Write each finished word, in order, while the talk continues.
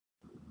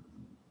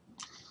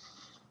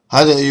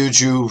Hi there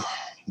YouTube.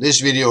 This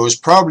video is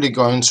probably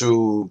going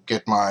to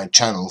get my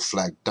channel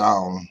flagged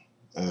down,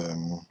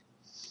 and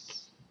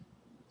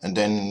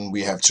then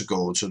we have to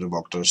go to the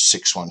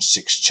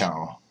Vogter666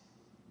 channel,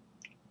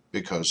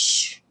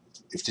 because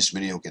if this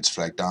video gets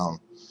flagged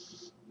down,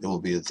 it will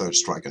be the third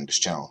strike on this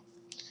channel.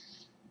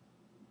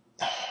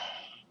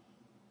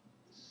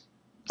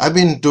 I've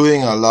been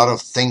doing a lot of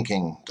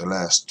thinking the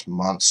last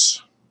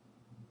months,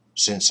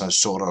 since I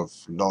sort of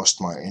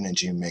lost my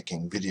energy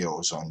making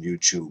videos on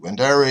YouTube. And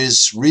there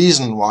is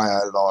reason why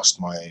I lost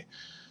my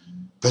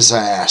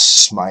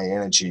pizzazz, my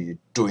energy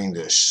doing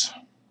this.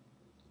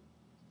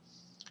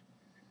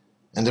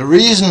 And the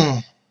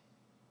reason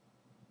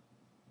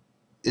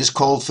is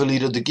called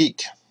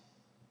Felidathegeek,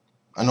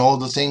 and all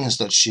the things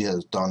that she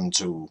has done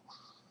to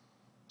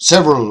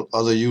several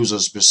other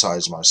users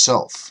besides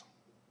myself.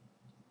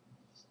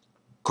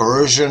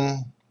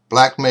 Coercion,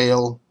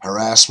 blackmail,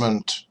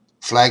 harassment,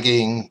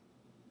 flagging,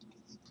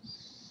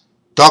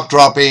 dog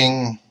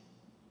dropping,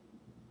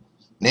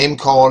 name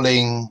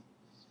calling,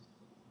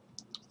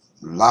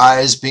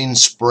 lies being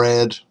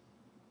spread.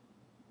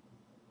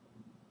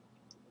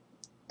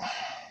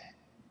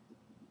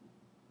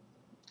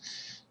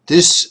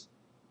 This,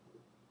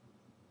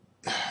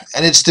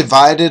 and it's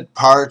divided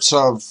parts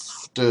of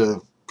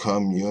the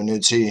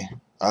community,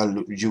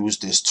 I'll use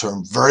this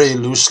term very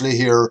loosely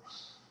here,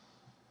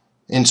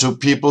 into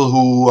people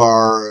who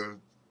are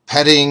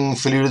patting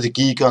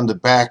Felidathegeek on the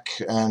back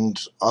and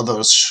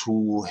others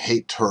who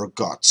hate her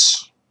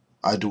guts.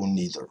 I do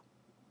neither.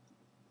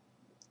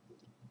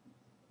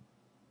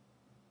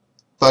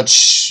 But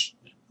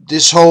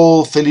this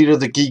whole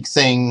Felidathegeek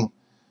thing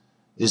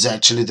is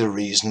actually the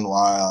reason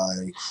why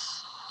I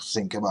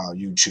think about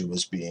YouTube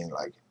as being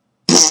like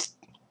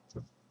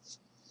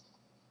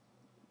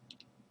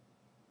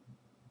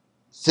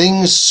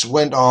things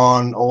went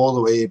on all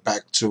the way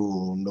back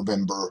to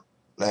November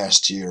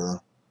last year,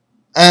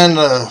 and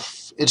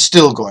it's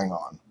still going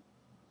on.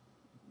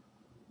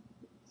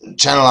 The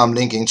channel I'm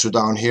linking to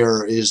down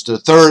here is the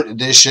third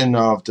edition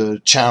of the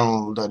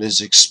channel that is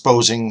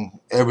exposing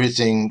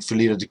everything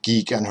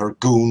Felidathegeek and her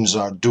goons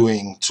are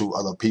doing to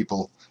other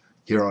people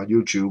here on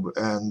YouTube.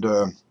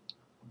 And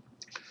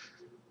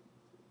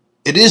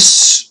it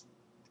is,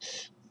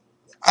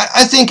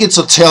 I think it's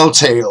a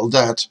telltale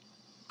that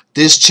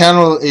this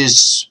channel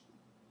is,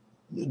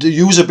 the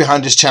user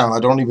behind this channel, I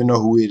don't even know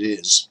who it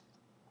is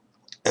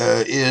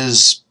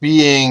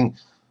being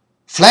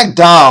flagged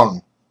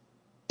down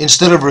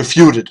instead of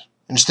refuted,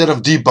 instead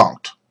of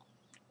debunked.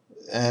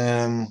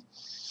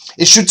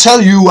 It should tell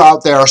you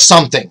out there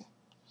something,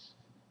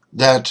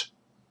 that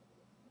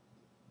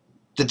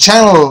the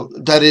channel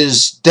that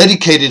is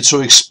dedicated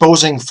to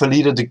exposing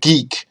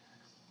Felidathegeek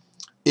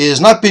is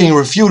not being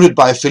refuted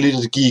by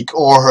Felidathegeek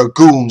or her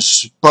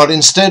goons, but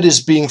instead is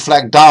being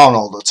flagged down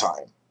all the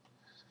time.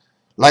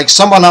 Like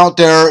someone out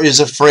there is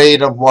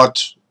afraid of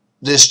what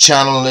this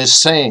channel is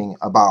saying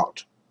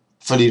about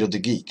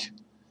Felidathegeek.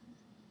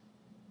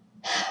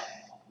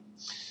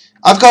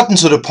 I've gotten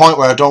to the point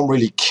where I don't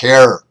really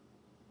care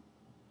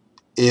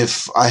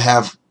if I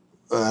have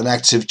an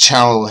active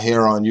channel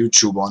here on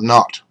YouTube or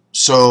not.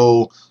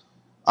 So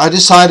I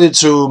decided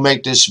to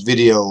make this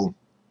video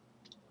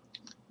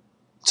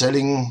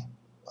telling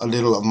a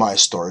little of my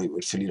story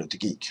with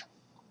Felidathegeek.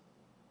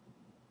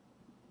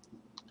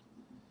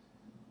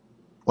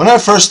 When I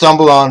first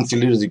stumbled on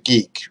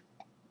Felidathegeek,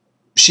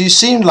 she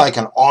seemed like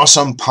an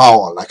awesome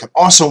power, like an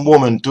awesome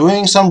woman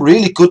doing some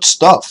really good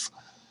stuff.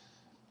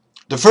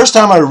 The first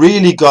time I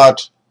really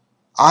got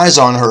eyes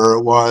on her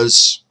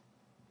was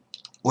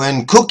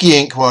when Cookie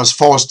Inc. was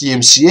forced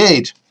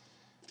DMCA'd,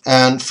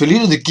 and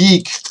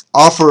Felidathegeek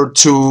offered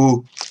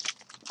to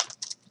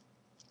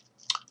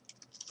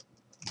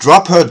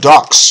drop her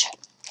docs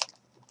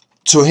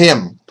to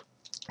him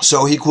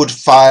so he could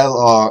file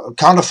or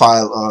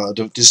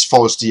counterfile this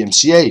false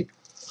DMCA.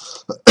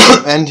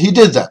 And he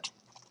did that.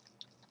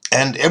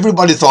 And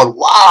everybody thought,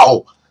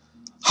 wow,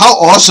 how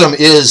awesome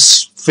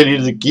is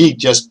Felidathegeek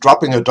just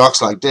dropping her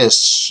docs like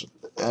this?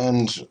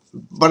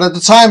 But at the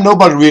time,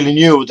 nobody really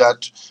knew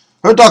that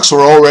her docs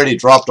were already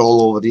dropped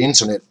all over the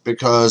internet,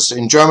 because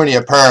in Germany,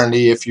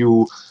 apparently, if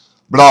you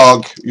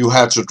blog, you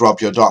had to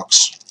drop your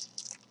docs.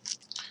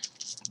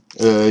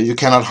 You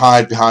cannot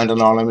hide behind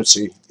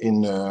anonymity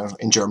in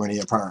Germany,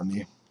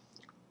 apparently.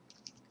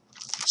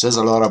 It says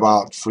a lot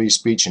about free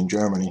speech in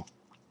Germany,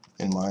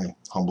 in my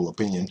humble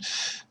opinion.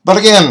 But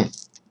again,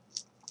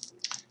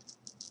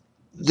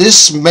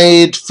 this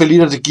made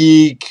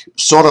Felidathegeek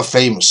sort of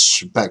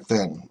famous back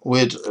then,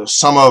 with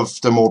some of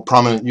the more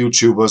prominent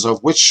YouTubers,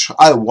 of which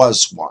I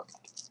was one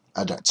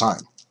at that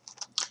time.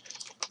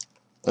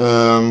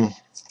 And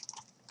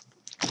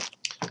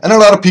a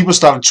lot of people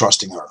started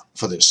trusting her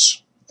for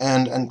this.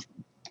 And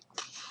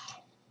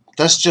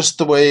that's just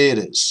the way it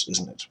is,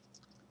 isn't it?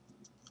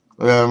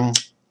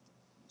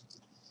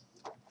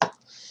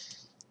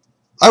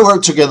 I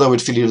worked together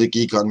with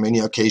Felidathegeek on many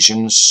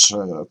occasions,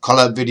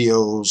 collab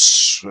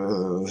videos,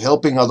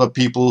 helping other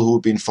people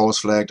who've been force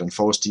flagged and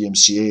forced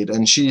DMCA'd,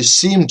 and she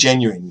seemed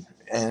genuine,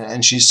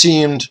 and she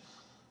seemed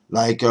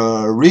like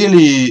a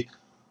really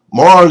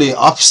morally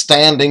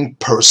upstanding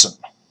person.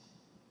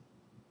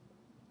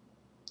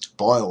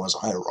 Boy, was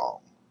I wrong.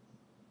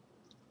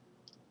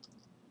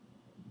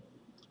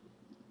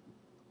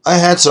 I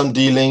had some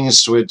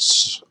dealings with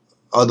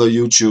other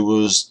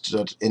YouTubers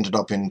that ended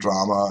up in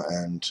drama,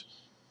 and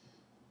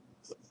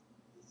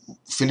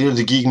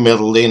Felidathegeek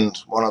meddled in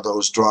one of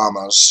those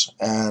dramas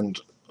and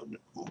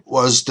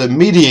was the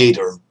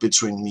mediator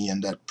between me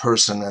and that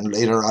person. And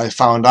later I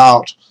found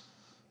out,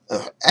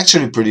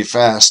 actually pretty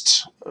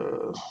fast,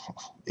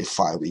 if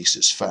 5 weeks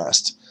is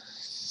fast,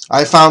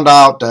 I found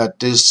out that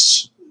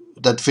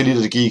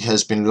Felidathegeek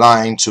has been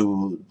lying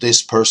to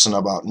this person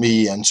about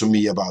me and to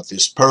me about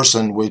this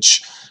person,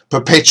 which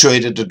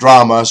perpetuated the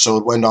drama. So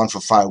it went on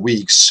for 5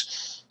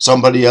 weeks.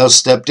 Somebody else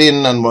stepped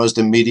in and was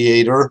the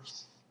mediator,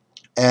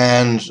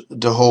 and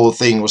the whole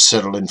thing was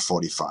settled in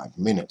 45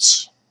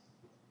 minutes.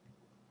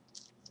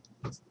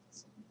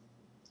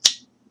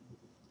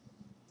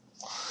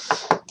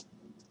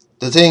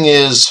 The thing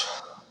is,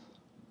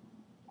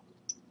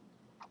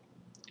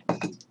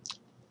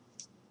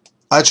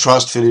 I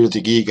trust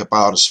Felidathegeek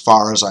about as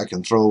far as I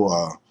can throw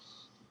a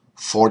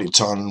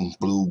 40-ton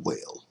blue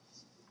whale.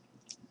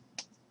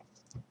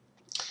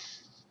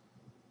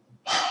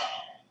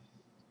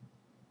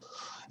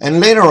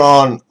 And later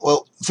on,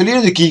 well,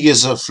 Felidathegeek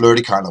is a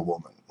flirty kind of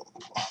woman.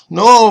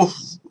 No,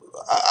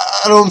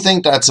 I don't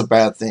think that's a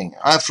bad thing.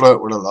 I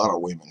flirt with a lot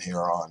of women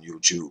here on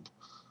YouTube,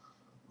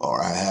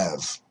 or I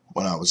have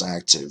when I was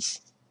active.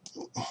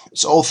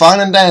 It's all fine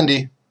and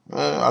dandy.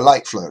 I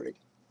like flirting.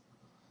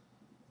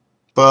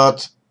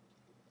 But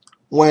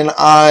when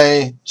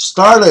I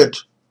started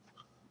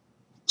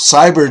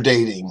cyber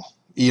dating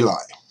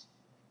Eli,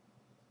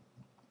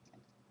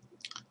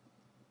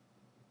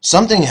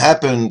 something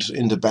happened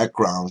in the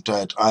background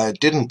that I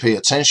didn't pay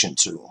attention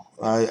to.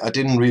 I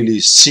didn't really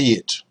see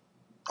it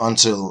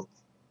until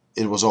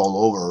it was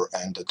all over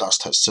and the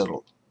dust has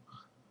settled.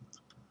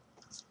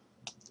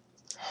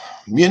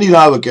 Me and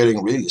Eli were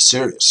getting really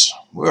serious.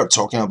 We were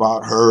talking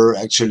about her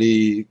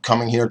actually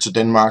coming here to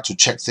Denmark to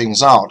check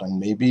things out, and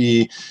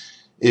maybe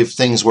if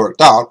things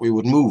worked out, we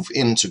would move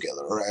in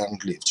together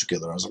and live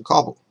together as a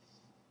couple.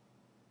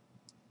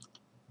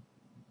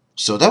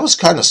 So that was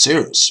kind of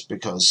serious,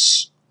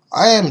 because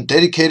I am a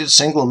dedicated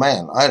single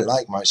man. I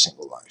like my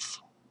single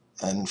life.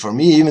 And for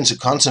me, even to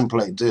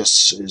contemplate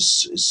this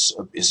is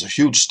a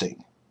huge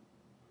thing.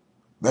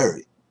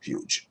 Very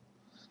huge.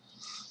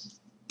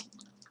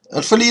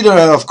 And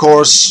Felida, of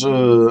course,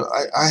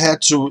 I had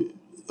to...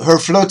 Her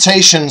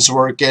flirtations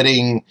were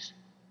getting...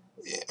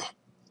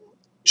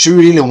 She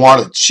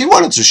wanted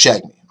to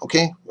shag me,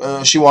 okay?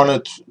 She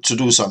wanted to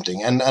do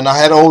something. And I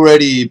had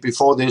already,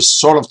 before this,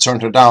 sort of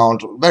turned her down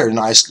very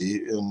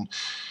nicely.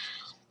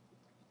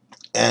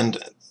 And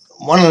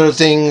one of the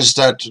things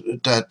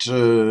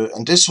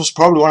and this was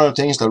probably one of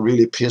the things that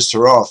really pissed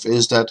her off,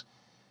 is that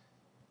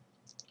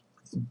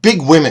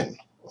big women...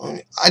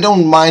 I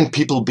don't mind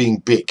people being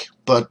big,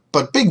 but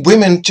big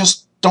women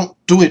just don't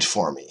do it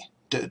for me.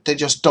 They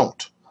just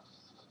don't.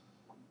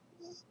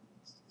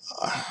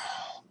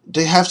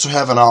 They have to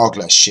have an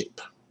hourglass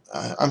shape.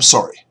 I'm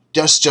sorry,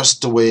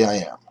 just the way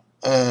I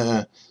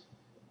am.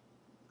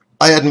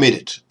 I admit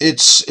it.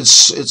 It's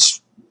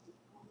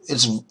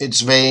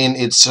vain.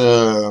 It's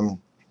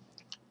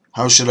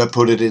how should I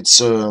put it?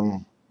 It's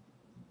a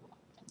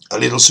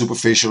little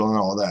superficial and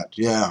all that.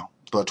 Yeah,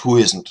 but who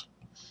isn't?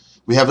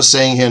 We have a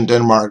saying here in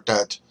Denmark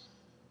that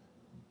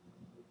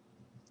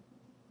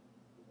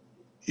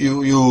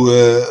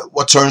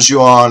what turns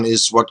you on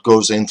is what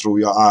goes in through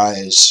your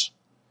eyes,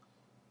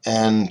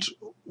 and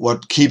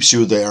what keeps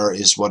you there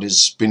is what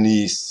is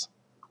beneath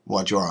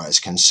what your eyes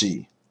can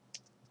see.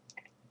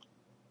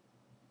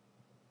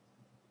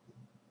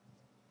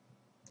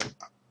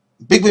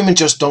 Big women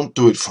just don't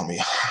do it for me.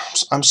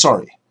 I'm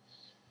sorry.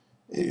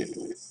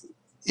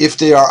 If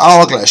they are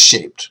hourglass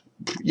shaped,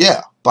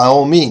 yeah, by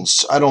all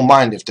means. I don't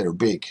mind if they're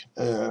big.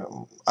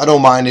 I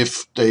don't mind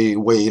if they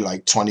weigh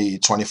like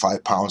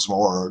 20-25 pounds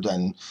more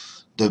than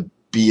the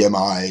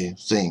BMI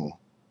thing.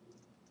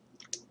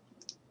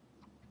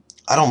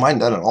 I don't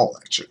mind that at all,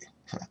 actually.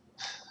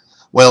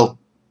 Well,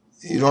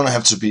 you don't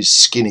have to be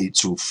skinny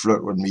to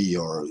flirt with me,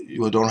 or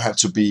you don't have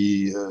to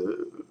be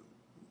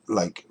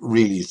like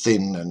really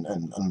thin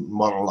and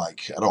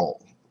model-like at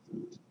all.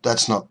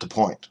 That's not the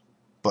point.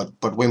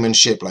 But women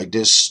shaped like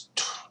this,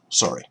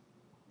 sorry,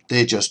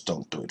 they just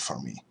don't do it for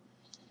me.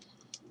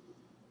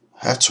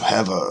 I have to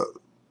have a,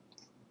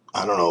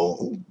 I don't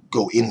know,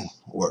 go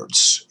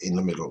inwards in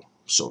the middle,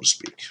 so to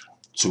speak,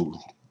 to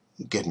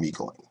get me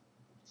going.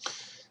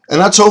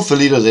 And I told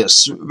Felida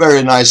this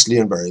very nicely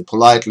and very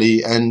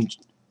politely, and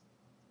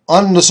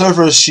on the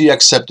surface she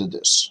accepted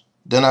this.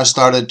 Then I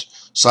started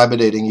cyber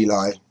dating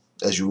Eli,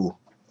 as you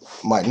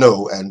might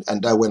know, and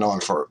that went on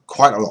for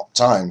quite a long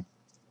time.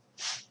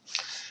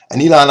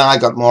 And Eli and I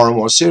got more and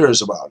more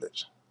serious about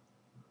it.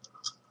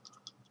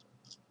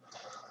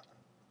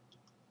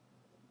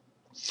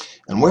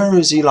 And where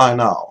is Eli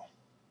now?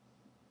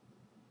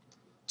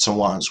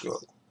 Someone's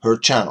girl. Her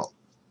channel,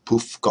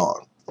 poof,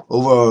 gone.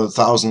 over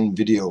 1,000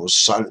 videos,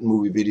 silent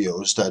movie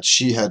videos, that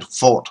she had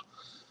fought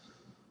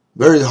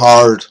very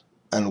hard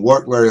and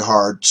worked very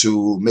hard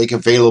to make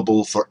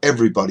available for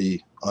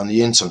everybody on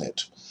the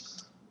internet.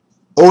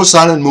 Old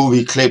silent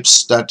movie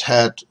clips that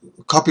had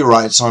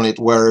copyrights on it,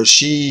 where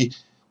she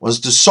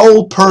was the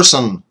sole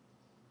person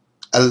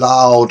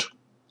allowed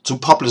to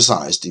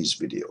publicize these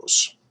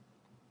videos.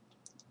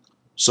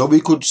 So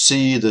we could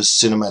see the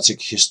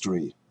cinematic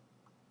history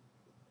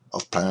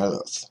of planet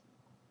Earth.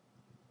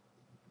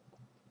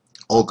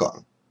 All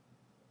gone.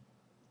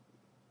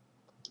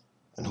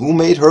 And who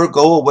made her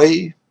go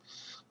away?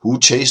 Who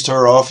chased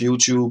her off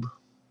YouTube?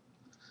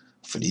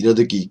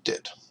 Felidathegeek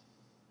did.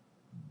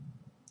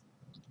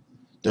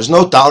 There's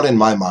no doubt in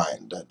my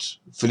mind that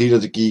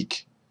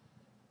Felidathegeek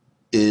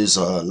is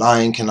a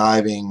lying,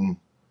 conniving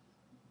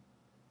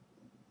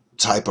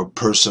type of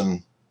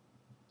person.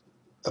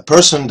 A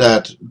person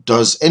that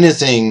does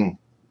anything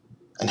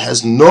and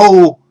has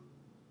no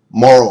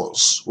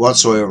morals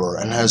whatsoever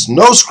and has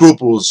no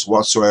scruples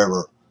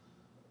whatsoever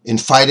in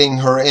fighting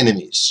her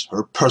enemies,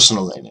 her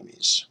personal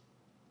enemies.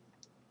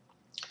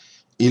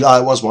 Eli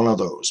was one of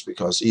those,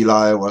 because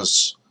Eli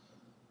was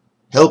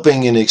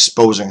helping in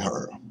exposing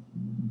her.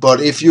 But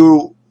if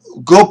you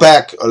go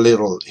back a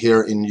little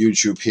here in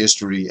YouTube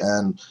history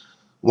and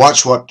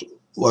watch what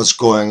was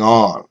going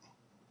on,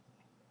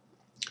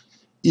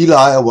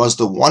 Eli was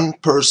the one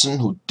person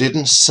who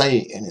didn't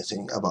say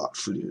anything about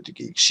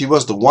Felidathegeek. She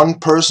was the one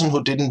person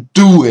who didn't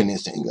do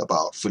anything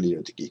about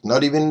Felidathegeek,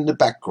 not even in the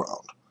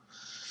background.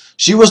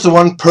 She was the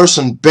one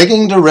person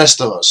begging the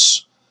rest of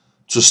us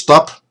to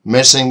stop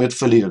messing with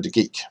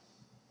Felidathegeek.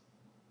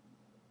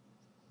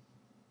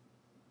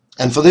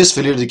 And for this,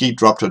 Felidathegeek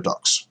dropped her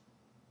docs.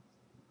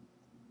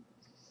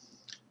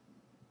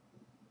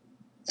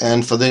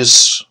 And for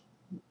this,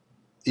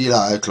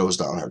 Eli closed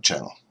down her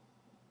channel.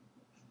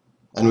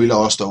 And we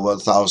lost over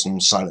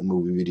 1,000 silent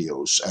movie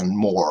videos and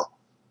more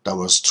that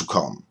was to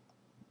come.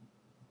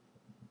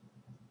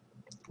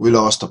 We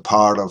lost a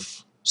part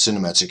of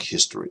cinematic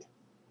history.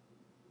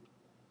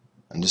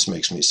 And this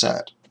makes me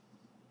sad.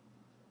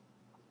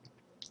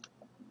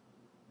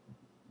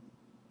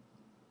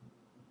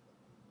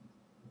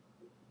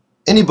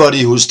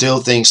 Anybody who still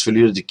thinks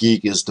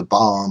Felidathegeek is the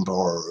bomb,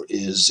 or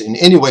is in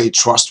any way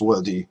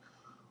trustworthy,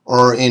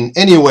 or in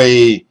any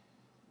way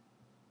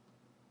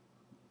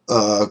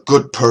a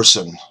good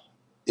person,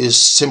 is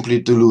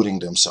simply deluding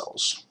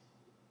themselves.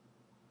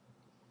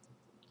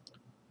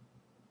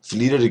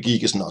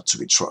 Felidathegeek is not to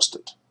be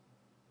trusted.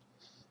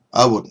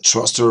 I wouldn't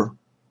trust her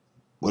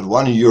with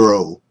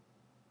 €1.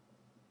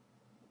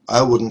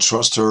 I wouldn't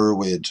trust her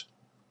with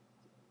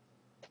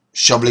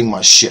shoveling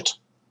my shit.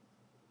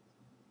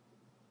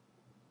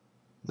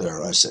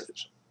 There, I said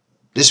it.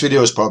 This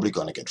video is probably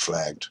gonna get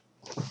flagged,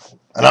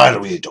 and I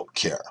really don't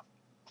care.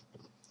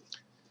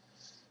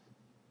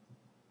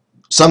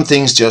 Some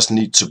things just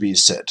need to be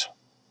said.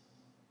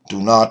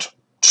 Do not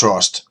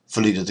trust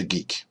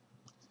Felidathegeek.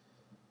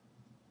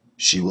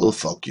 She will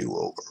fuck you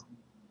over.